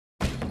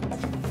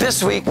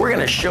This week, we're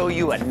gonna show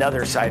you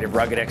another side of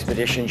rugged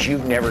expeditions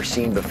you've never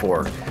seen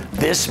before.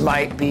 This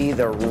might be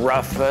the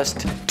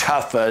roughest,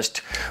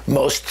 toughest,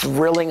 most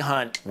thrilling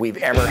hunt we've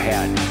ever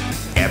had,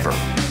 ever.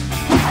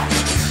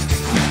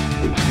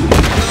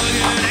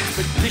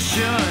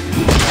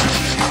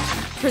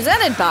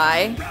 Presented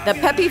by the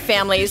Pepe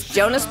family's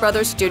Jonas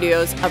Brothers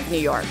Studios of New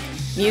York.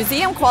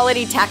 Museum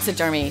quality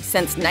taxidermy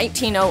since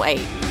 1908.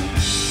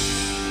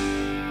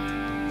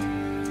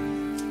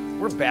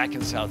 We're back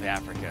in South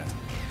Africa.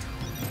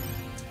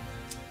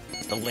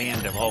 The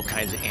land of all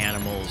kinds of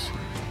animals,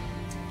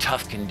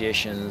 tough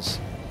conditions,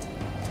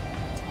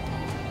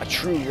 a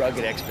true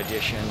rugged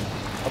expedition,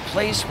 a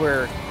place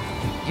where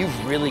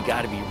you've really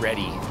got to be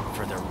ready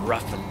for the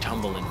rough and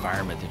tumble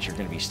environment that you're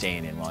going to be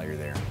staying in while you're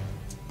there.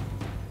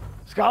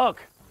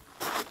 Skulk.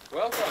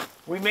 Welcome.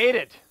 We made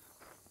it.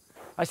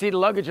 I see the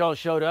luggage all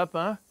showed up,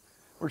 huh?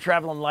 We're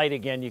traveling light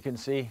again, you can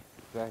see.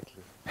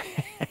 Exactly.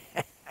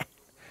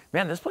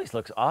 Man, this place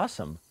looks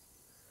awesome.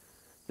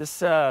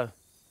 This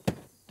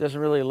doesn't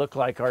really look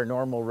like our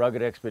normal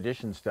rugged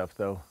expedition stuff,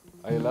 though.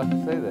 Are you allowed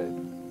to say that?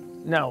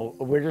 No,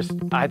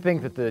 I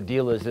think that the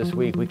deal is this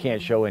week we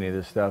can't show any of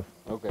this stuff.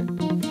 Okay.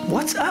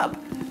 What's up?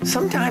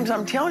 Sometimes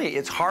I'm telling you,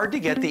 it's hard to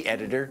get the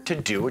editor to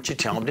do what you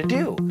tell him to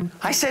do.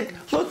 I said,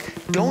 look,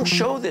 don't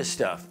show this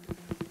stuff.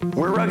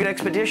 We're rugged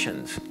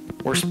expeditions.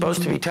 We're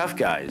supposed to be tough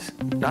guys,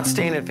 not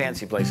staying in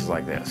fancy places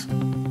like this.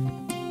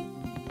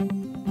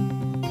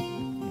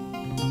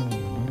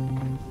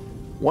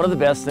 One of the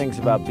best things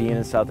about being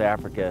in South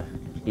Africa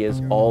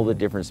is all the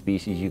different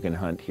species you can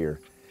hunt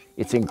here.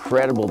 It's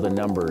incredible, the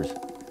numbers.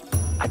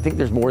 I think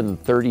there's more than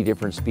 30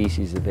 different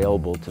species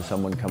available to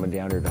someone coming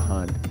down here to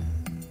hunt.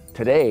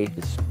 Today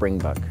is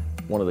springbuck,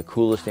 one of the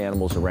coolest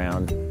animals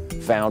around,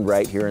 found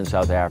right here in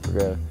South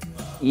Africa.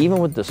 Even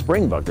with the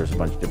springbuck, there's a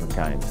bunch of different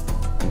kinds.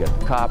 You got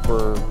the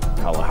copper,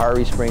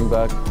 Kalahari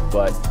springbuck,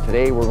 but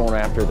today we're going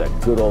after the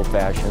good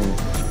old-fashioned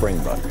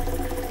springbuck.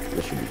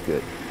 This should be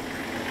good.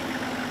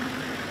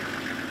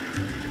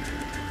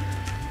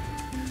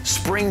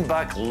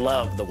 Springbuck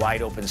love the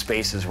wide open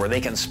spaces where they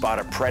can spot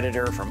a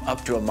predator from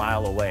up to a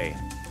mile away,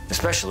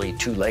 especially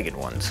two-legged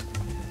ones.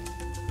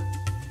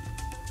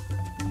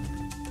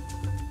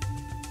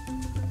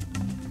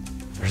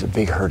 There's a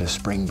big herd of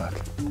springbuck.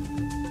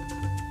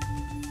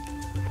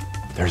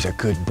 There's a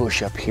good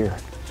bush up here.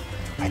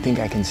 I think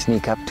I can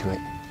sneak up to it.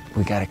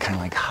 We gotta kind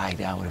of like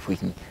hide out. If we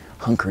can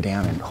hunker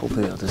down and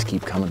hopefully they'll just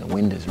keep coming, the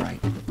wind is right.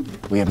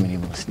 We haven't been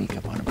able to sneak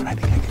up on it, but I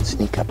think I can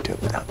sneak up to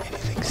it without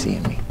anything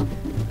seeing me.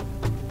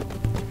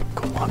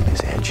 Go along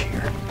this edge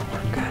here.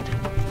 We're good.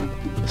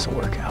 This'll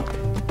work out.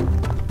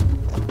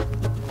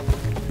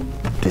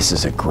 This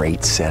is a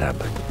great setup.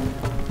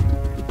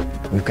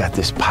 We've got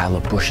this pile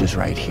of bushes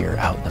right here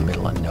out in the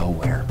middle of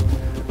nowhere.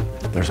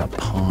 There's a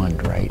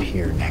pond right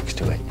here next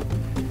to it.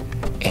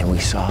 And we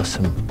saw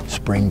some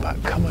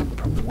springbuck coming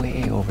from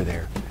way over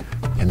there,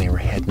 and they were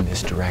heading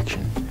this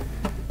direction.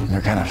 And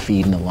they're kind of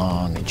feeding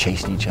along and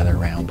chasing each other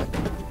around, but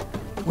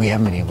we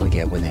haven't been able to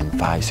get within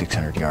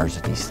 500-600 yards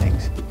of these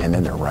things. And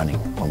then they're running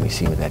when we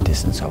see them at that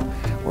distance, so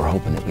we're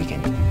hoping that we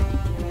can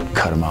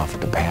cut them off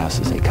at the pass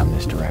as they come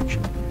this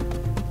direction.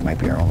 Might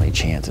be our only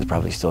chance. It's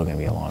probably still gonna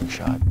be a long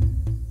shot.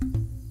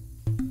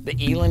 The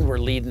eland were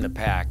leading the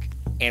pack,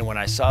 and when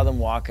I saw them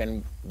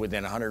walking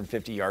within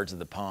 150 yards of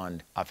the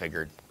pond, I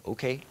figured,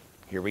 okay,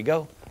 here we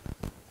go.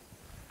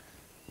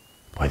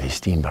 Boy, these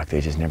steenbuck,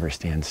 they just never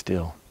stand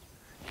still.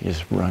 You're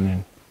just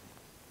running.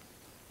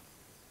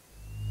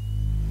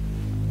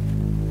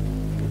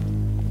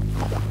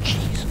 Oh,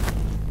 jeez.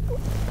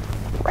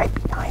 Right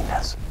behind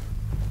us.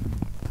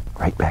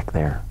 Right back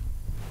there.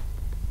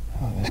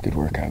 Oh, this could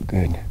work out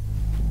good.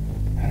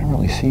 I don't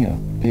really see a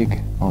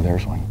big, oh,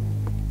 there's one.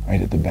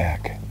 Right at the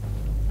back.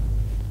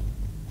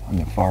 On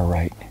the far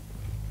right.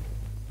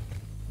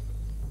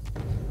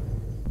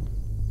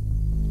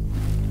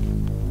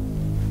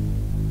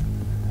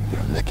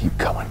 They'll just keep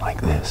coming like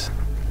this.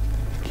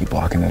 Keep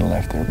walking to the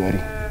left there, buddy.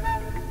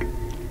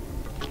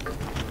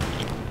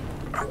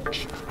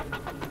 Ouch.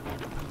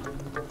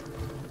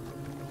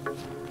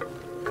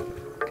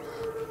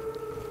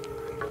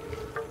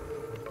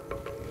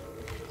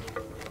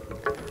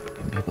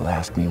 And people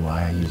ask me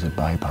why I use a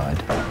bipod.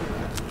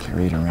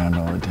 Carry it around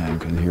all the time,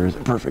 because here's a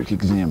perfect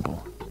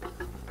example.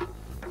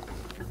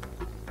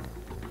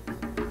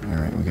 All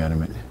right, we got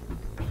him at.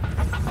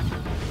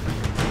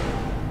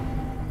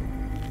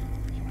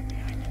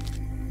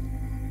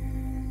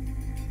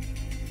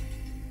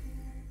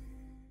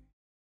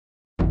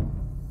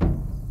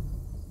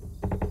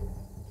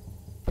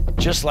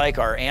 Just like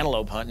our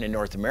antelope hunting in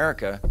North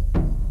America,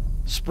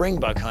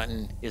 springbuck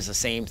hunting is the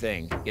same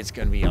thing. It's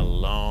going to be a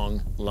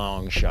long,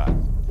 long shot.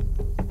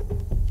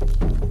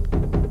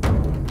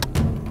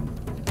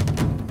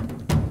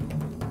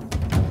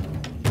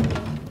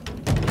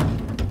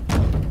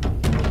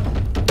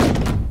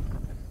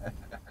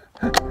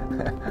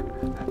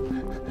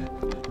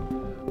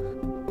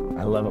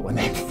 I love it when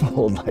they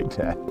fold like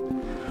that.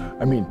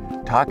 I mean,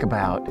 talk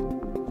about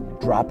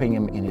dropping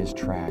him in his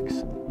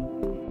tracks.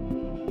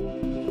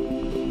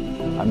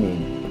 I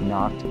mean,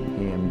 knocked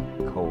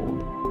him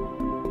cold.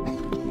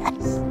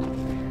 Yes.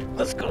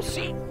 Let's go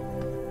see.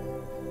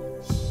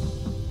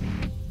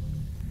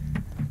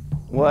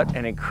 What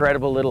an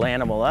incredible little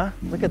animal, huh?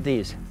 Look at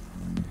these.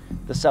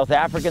 The South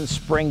African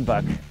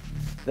springbuck,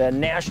 the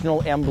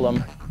national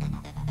emblem,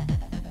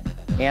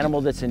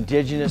 animal that's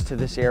indigenous to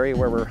this area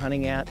where we're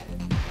hunting at.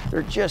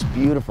 They're just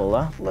beautiful,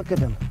 huh? Look at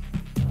them.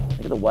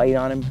 Look at the white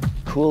on them.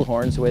 Cool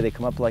horns, the way they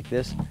come up like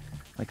this,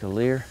 like a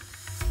leer.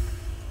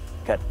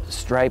 Got the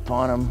stripe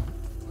on them.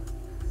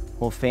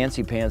 Little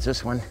fancy pants,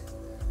 this one.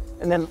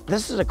 And then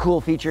this is a cool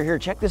feature here.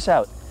 Check this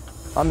out.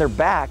 On their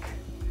back,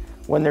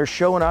 when they're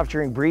showing off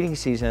during breeding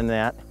season and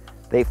that,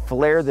 they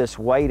flare this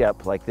white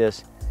up like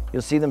this.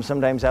 You'll see them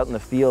sometimes out in the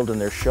field and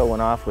they're showing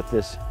off with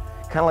this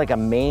kind of like a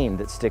mane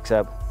that sticks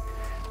up.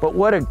 But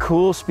what a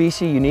cool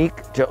species, unique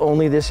to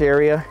only this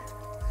area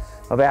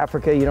of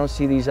Africa. You don't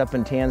see these up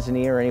in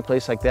Tanzania or any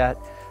place like that.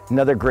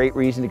 Another great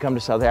reason to come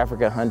to South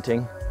Africa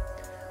hunting.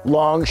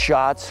 Long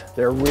shots,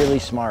 they're really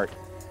smart.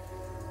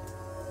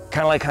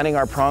 Kind of like hunting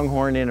our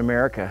pronghorn in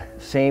America.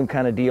 Same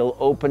kind of deal,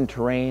 open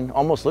terrain,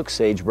 almost looks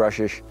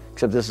sagebrushish,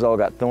 except this has all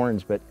got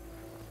thorns, but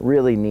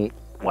really neat.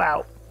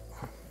 Wow.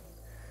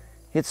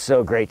 It's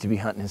so great to be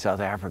hunting in South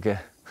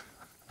Africa.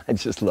 I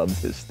just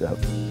love this stuff.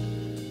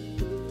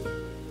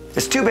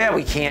 It's too bad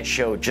we can't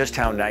show just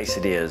how nice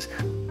it is.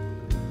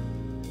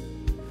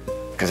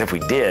 Because if we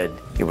did,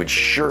 it would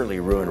surely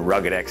ruin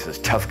Rugged X's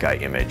tough guy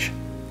image.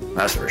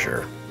 That's for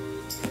sure.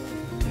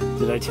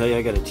 Did I tell you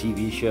I got a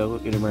TV show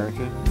in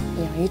America?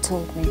 Yeah, you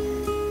told me.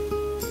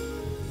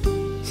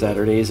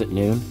 Saturdays at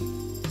noon?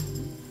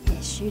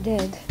 Yes, you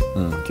did.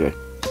 Okay.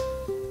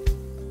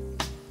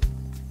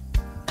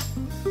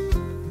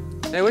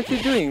 Hey, what you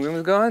doing? We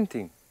must go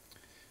hunting.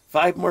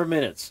 5 more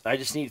minutes. I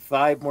just need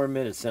 5 more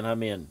minutes and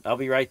I'm in. I'll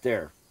be right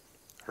there.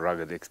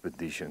 Rugged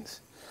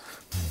expeditions.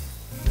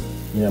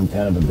 You know, I'm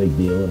kind of a big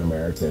deal in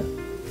America.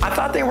 I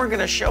thought they weren't going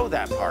to show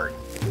that part.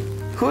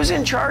 Who's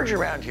in charge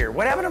around here?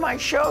 What happened to my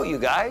show, you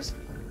guys?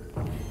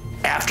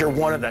 After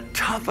one of the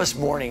toughest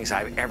mornings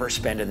I've ever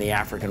spent in the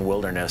African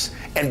wilderness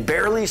and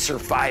barely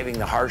surviving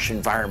the harsh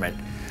environment,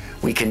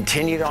 we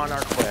continued on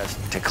our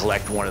quest to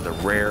collect one of the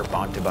rare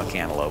Bantubuck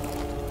antelope.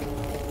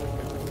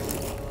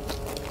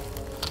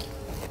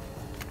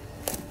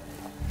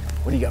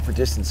 What do you got for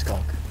distance,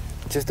 Skulk?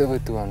 Just over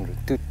 200,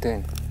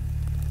 210.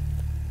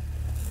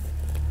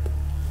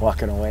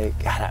 Walking away.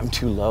 God, I'm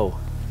too low.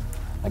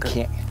 I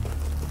can't.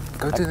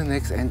 Go to the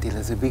next anthill.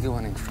 There's a bigger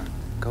one in front.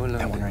 Go along.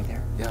 That one right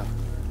there? Yeah.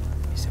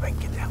 Let me see if I can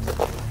get that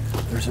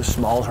one. There's a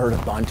small herd of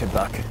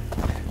Bantubuck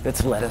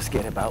that's let us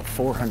get about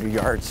 400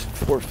 yards,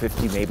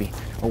 450 maybe,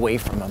 away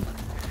from them.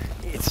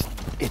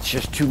 It's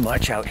just too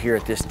much out here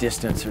at this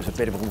distance. There's a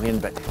bit of a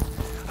wind, but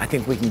I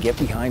think we can get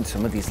behind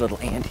some of these little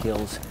ant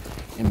hills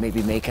and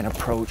maybe make an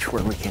approach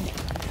where we can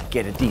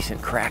get a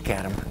decent crack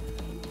at them.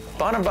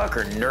 Bantubuck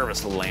are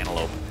nervous little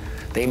antelope.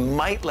 They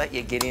might let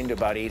you get into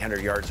about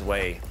 800 yards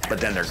away, but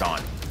then they're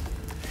gone.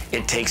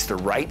 It takes the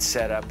right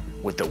setup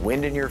with the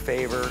wind in your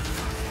favor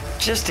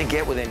just to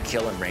get within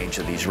killing range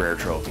of these rare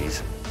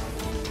trophies.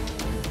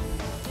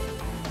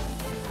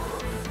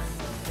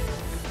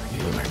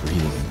 Getting my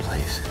breathing in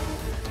place.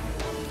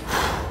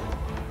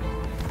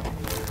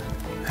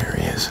 There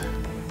he is.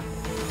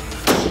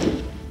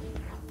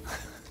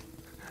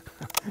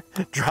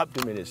 Dropped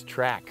him in his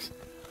tracks.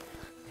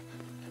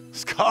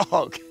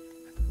 Skulk!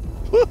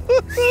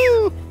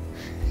 Woo-hoo-hoo!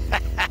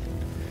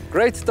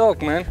 Great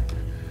stalk, man.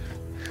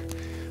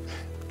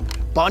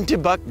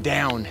 Bantubuck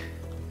down.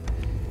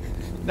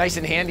 Nice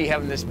and handy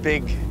having this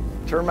big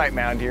termite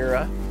mound here,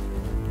 huh?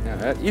 Yeah,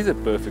 that is a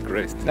perfect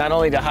rest. Not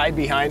only to hide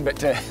behind, but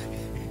to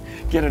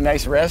get a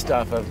nice rest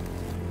off of.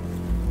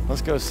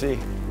 Let's go see.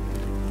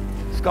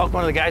 Skulk,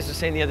 one of the guys was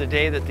saying the other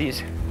day that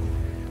these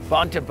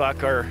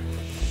Bantubuck are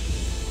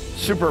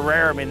super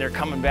rare. I mean, they're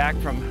coming back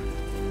from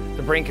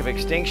the brink of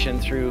extinction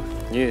through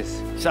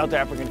Yes. South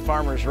African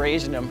farmers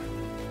raising them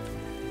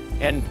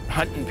and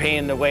hunting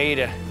paying the way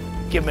to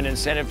give them an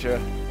incentive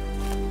to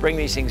bring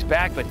these things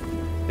back. But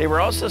they were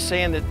also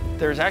saying that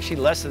there's actually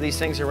less of these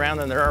things around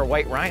than there are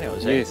white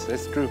rhinos. Eh? Yes,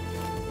 that's true.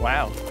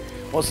 Wow.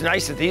 Well, it's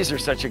nice that these are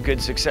such a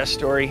good success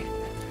story.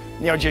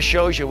 You know, it just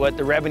shows you what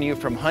the revenue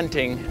from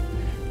hunting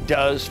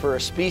does for a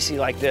species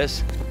like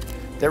this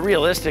that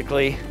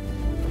realistically,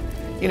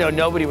 you know,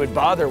 nobody would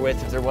bother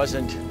with if there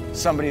wasn't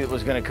somebody that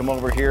was going to come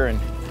over here and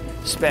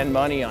spend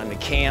money on the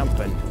camp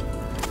and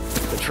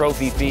the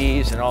trophy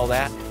fees and all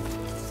that.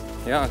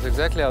 Yeah, that's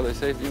exactly how they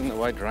say it, even the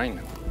white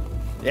rhino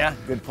Yeah,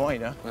 good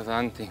point, huh? with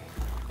hunting.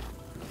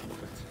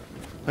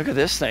 Look at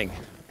this thing.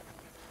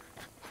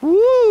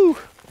 Woo!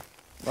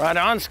 Right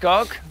on,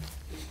 Skulk.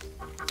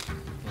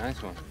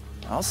 Nice one.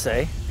 I'll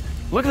say.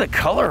 Look at the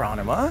color on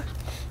him, huh?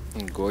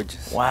 And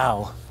gorgeous.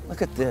 Wow,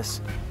 look at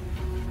this.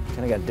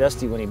 Kind of got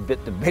dusty when he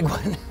bit the big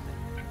one.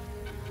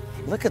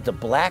 Look at the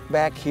black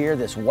back here,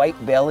 this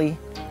white belly,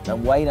 the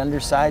white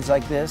undersides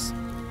like this.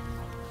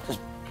 Just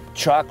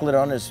chocolate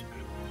on his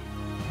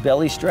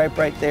belly stripe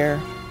right there.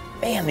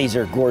 Man, these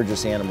are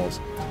gorgeous animals.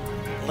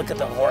 Look at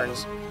the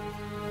horns.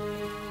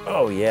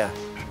 Oh yeah.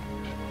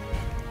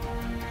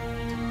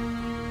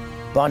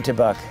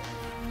 Bontebuck,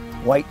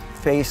 white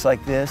face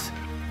like this.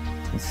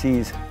 You can see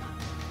he's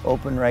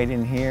open right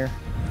in here.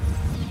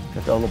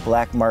 Got all the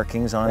black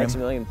markings on Thanks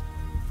him. a million.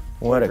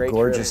 What a Great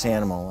gorgeous trip.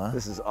 animal, huh?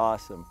 This is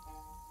awesome.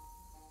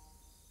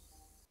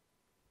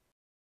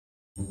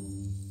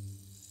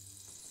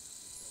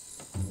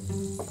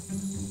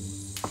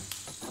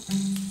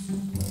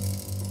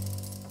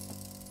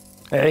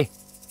 Hey,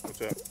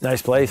 What's up?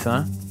 nice place,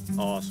 huh?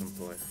 Awesome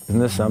place. Isn't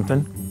this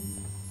something?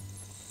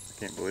 I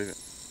can't believe it.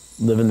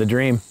 Living the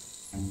dream.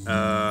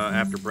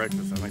 After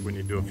breakfast, I think we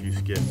need to do a few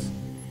skits.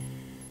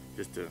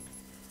 Just to,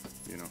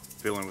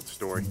 fill in with the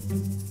story.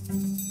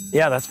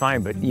 Yeah, that's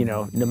fine, but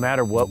no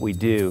matter what we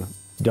do,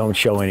 don't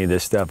show any of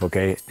this stuff,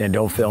 okay? And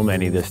don't film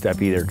any of this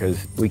stuff either,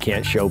 because we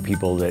can't show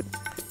people that,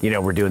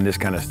 we're doing this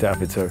kind of stuff.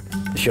 The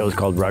show's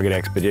called Rugged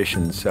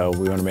Expeditions, so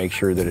we want to make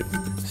sure that it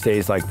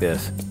stays like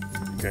this.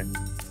 Okay.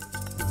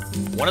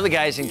 One of the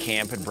guys in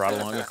camp had brought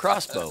along a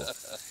crossbow.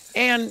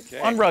 And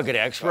on Rugged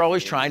X, we're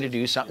always trying to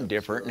do something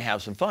different and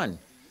have some fun.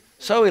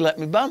 So he let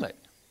me bum it.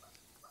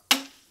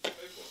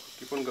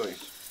 Keep on going.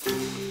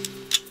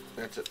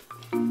 That's it.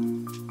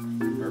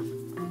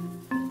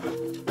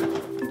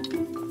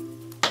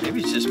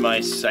 Maybe it's just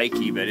my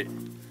psyche, but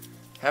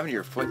having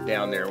your foot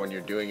down there when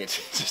you're doing it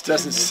just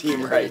doesn't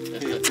seem right.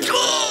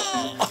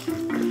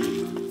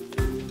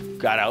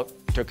 Got out,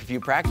 took a few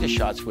practice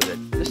shots with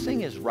it. This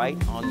thing is right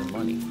on the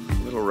money.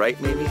 A little right,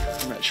 maybe?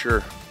 I'm not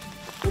sure.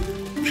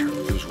 I'm sure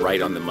it was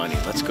right on the money.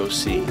 Let's go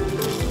see.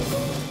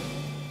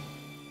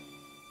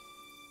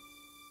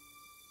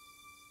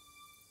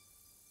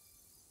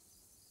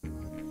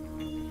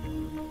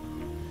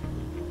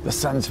 The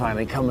sun's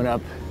finally coming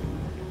up,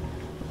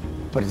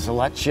 but it's a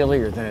lot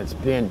chillier than it's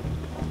been.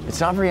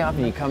 It's not very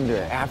often you come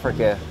to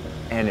Africa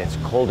and it's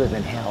colder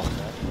than hell,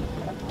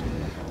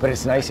 but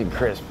it's nice and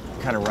crisp.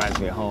 Kind of reminds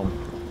me of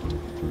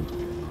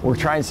home. We're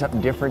trying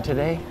something different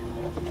today.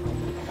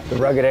 The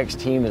Rugged X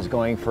team is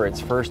going for its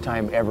first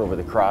time ever with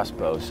a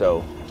crossbow,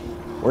 so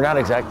we're not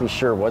exactly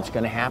sure what's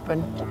going to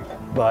happen,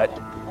 but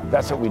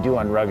that's what we do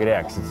on Rugged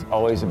X. It's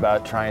always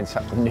about trying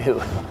something new.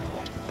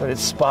 But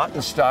it's spot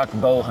and stock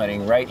bow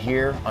hunting right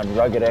here on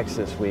Rugged X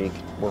this week.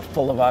 We're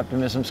full of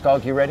optimism.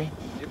 Skulk, you ready?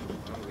 Yep.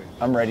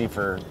 I'm ready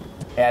for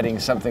adding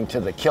something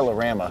to the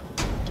Kilorama.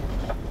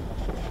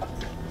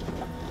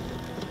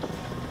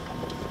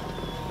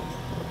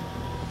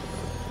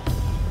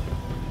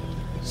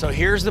 So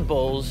here's the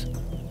bulls.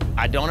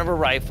 I don't have a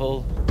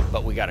rifle,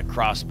 but we got a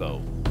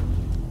crossbow.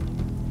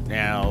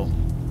 Now,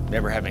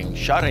 never having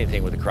shot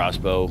anything with a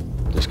crossbow,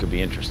 this could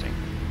be interesting.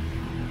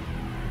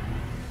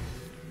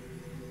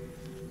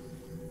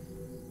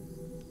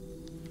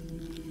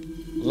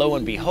 Lo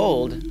and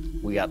behold,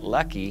 we got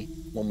lucky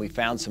when we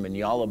found some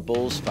Nyala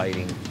bulls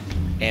fighting,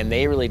 and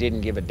they really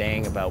didn't give a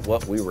dang about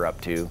what we were up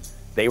to.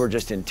 They were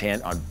just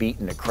intent on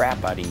beating the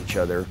crap out of each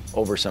other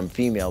over some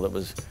female that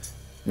was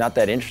not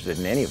that interested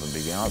in any of them, to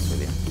be honest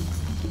with you.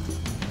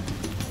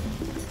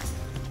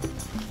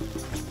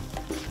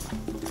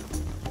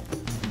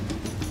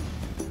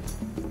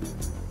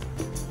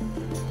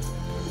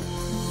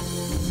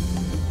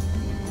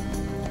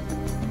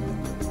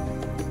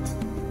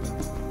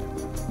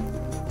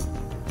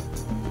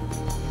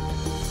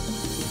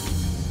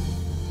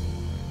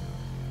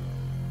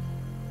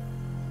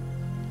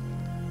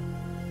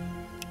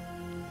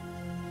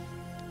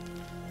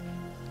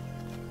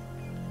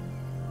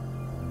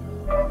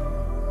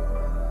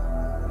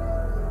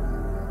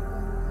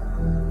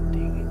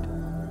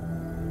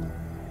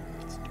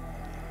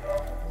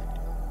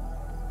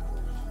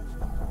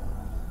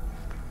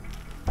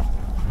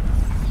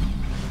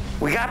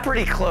 We got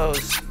pretty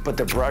close, but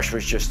the brush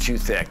was just too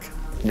thick.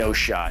 No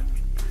shot.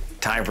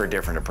 Time for a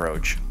different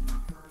approach.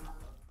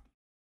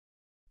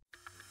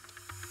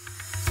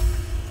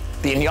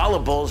 The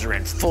Nyala bulls are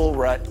in full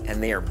rut,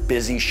 and they are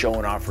busy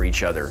showing off for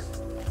each other.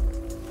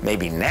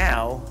 Maybe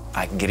now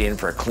I can get in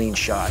for a clean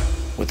shot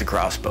with the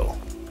crossbow.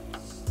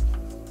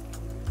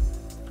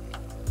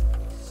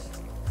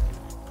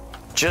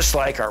 Just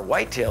like our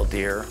white-tailed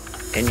deer,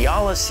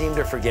 Nyala seem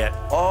to forget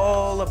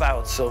all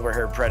about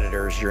silver-haired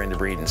predators during the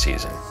breeding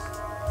season.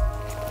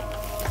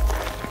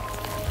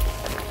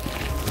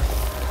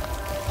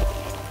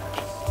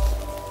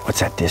 What's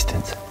that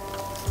distance?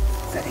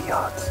 30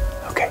 yards.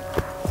 Okay.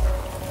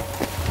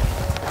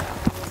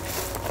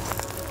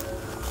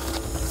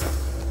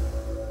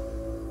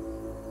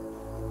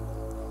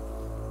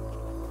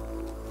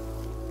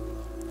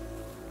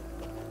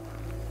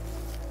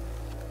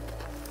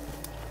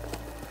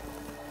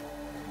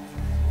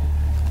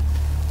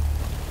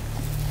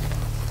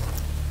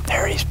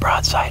 There he's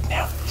broadside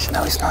now.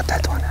 No, it's not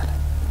that one, Alain.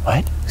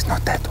 What? It's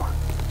not that one.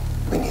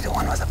 We need the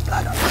one with the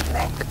blood on his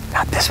neck.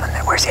 Not this one.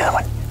 Where's the other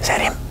one? Is that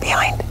him?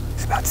 Behind?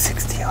 It's about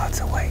 60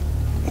 yards away,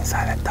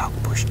 inside that dark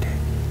bush there.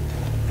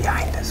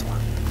 Behind this one.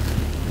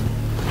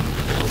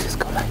 We'll just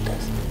go like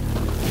this.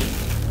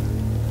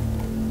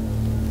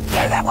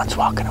 There, that one's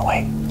walking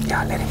away.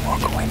 Yeah, let him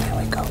walk away,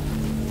 then we go.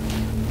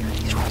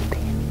 He's right there.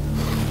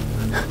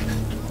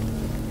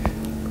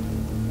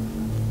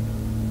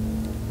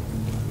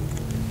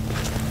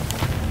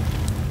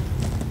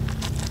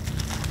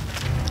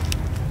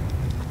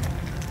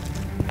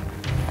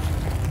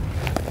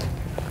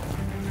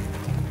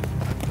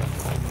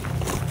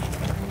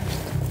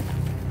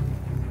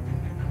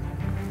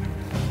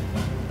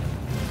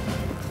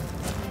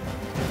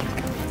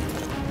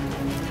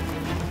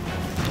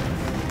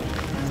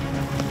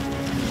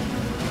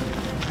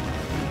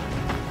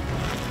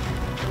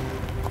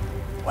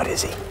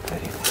 is he?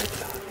 35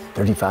 shots.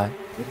 35? 35.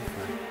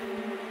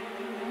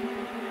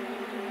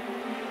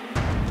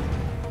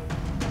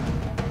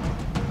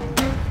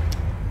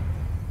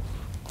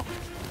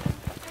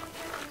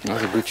 That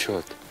was a good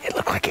shot. It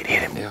looked like it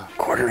hit him, Yeah.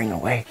 quartering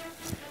away.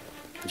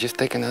 Just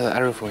take another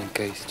arrow for in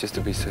case, just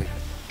to be safe.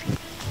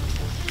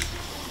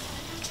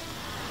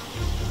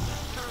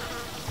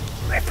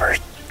 My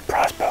first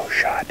crossbow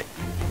shot.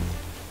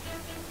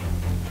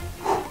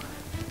 Whew.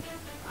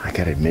 I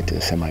gotta admit to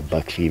this, my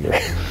buck fever.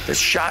 The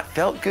shot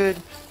felt good,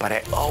 but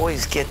I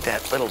always get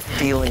that little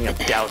feeling of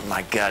doubt in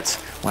my guts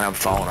when I'm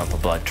following up a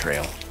blood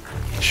trail.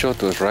 The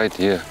shot was right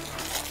here.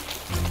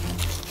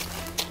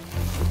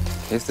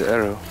 Here's the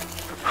arrow.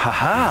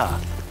 Haha!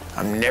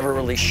 I'm never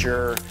really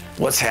sure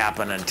what's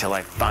happened until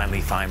I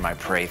finally find my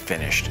prey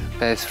finished.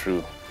 Pass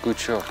through. Good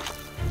shot.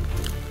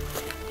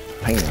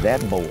 Painted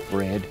that bolt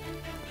red.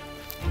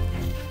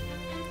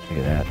 Look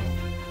at that.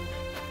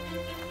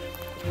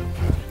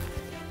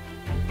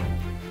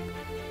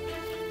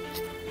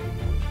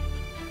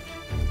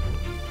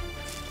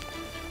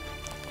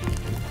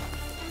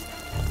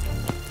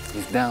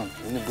 He's down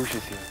in the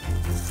bushes here.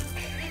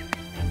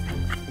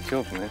 Good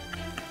job, man.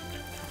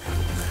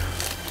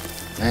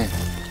 Man,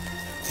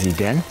 Is he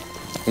dead?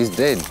 he's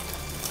dead.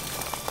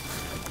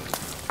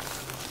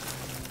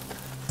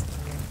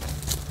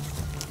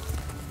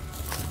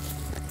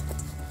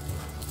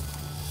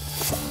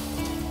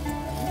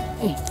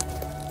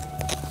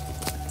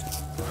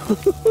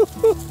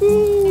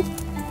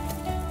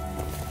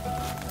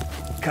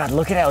 God,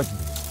 look at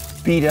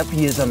how beat up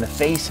he is on the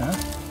face, huh?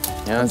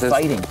 Yeah, I'm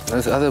fighting.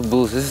 There's other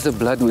bulls. This is the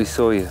blood we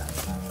saw here.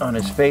 On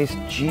his face,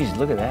 jeez,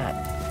 look at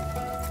that.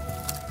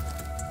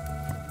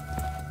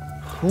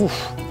 Oof.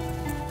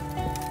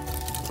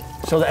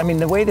 So, I mean,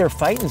 the way they're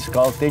fighting,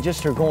 Skulk, they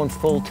just are going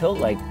full tilt,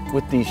 like,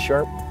 with these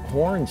sharp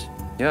horns.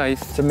 Yeah,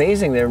 It's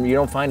amazing that you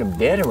don't find them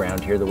dead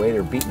around here the way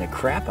they're beating the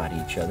crap out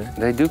of each other.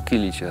 they do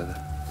kill each other.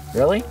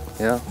 Really?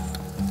 Yeah.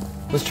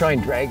 Let's try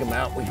and drag them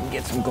out. We can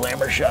get some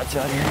glamour shots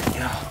out here.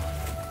 Yeah.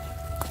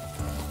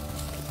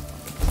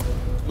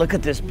 Look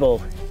at this bull.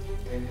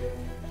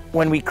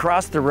 When we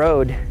crossed the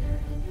road,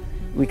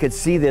 we could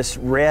see this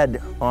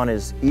red on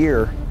his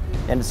ear,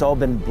 and it's all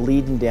been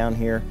bleeding down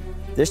here.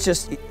 This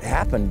just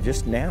happened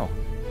just now.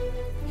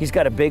 He's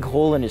got a big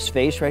hole in his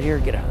face right here.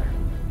 Get out of there.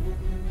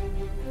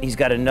 He's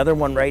got another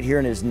one right here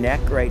in his neck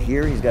right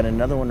here. He's got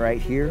another one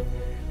right here.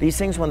 These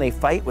things, when they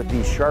fight with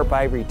these sharp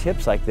ivory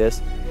tips like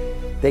this,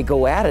 they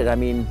go at it, I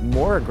mean,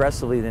 more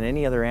aggressively than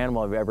any other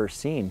animal I've ever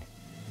seen.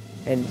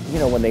 And, you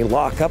know, when they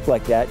lock up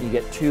like that, you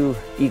get two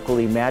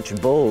equally matched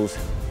bulls,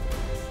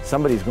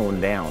 somebody's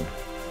going down.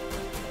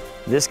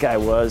 This guy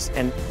was,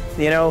 and,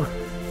 you know,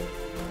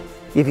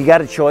 if you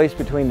got a choice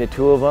between the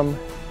two of them,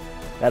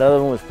 that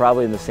other one was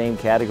probably in the same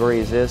category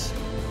as this.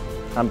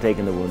 I'm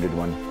taking the wounded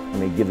one. I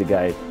mean, give the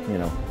guy, you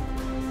know,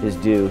 his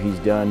due. He's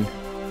done.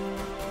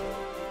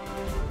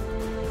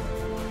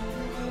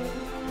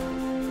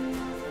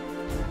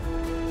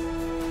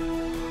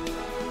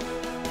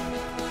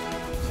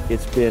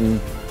 It's been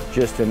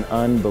just an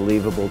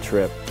unbelievable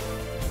trip.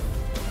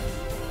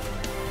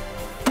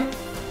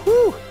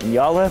 Whew!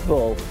 Nyala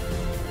bull.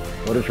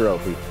 What a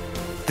trophy.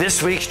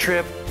 This week's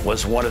trip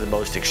was one of the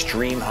most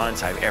extreme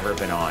hunts I've ever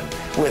been on,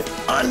 with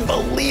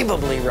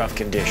unbelievably rough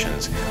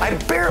conditions. I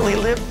barely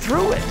lived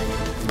through it.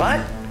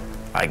 But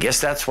I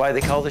guess that's why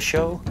they call the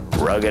show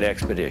Rugged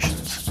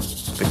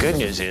Expeditions. The good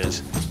news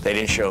is they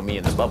didn't show me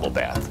in the bubble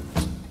bath.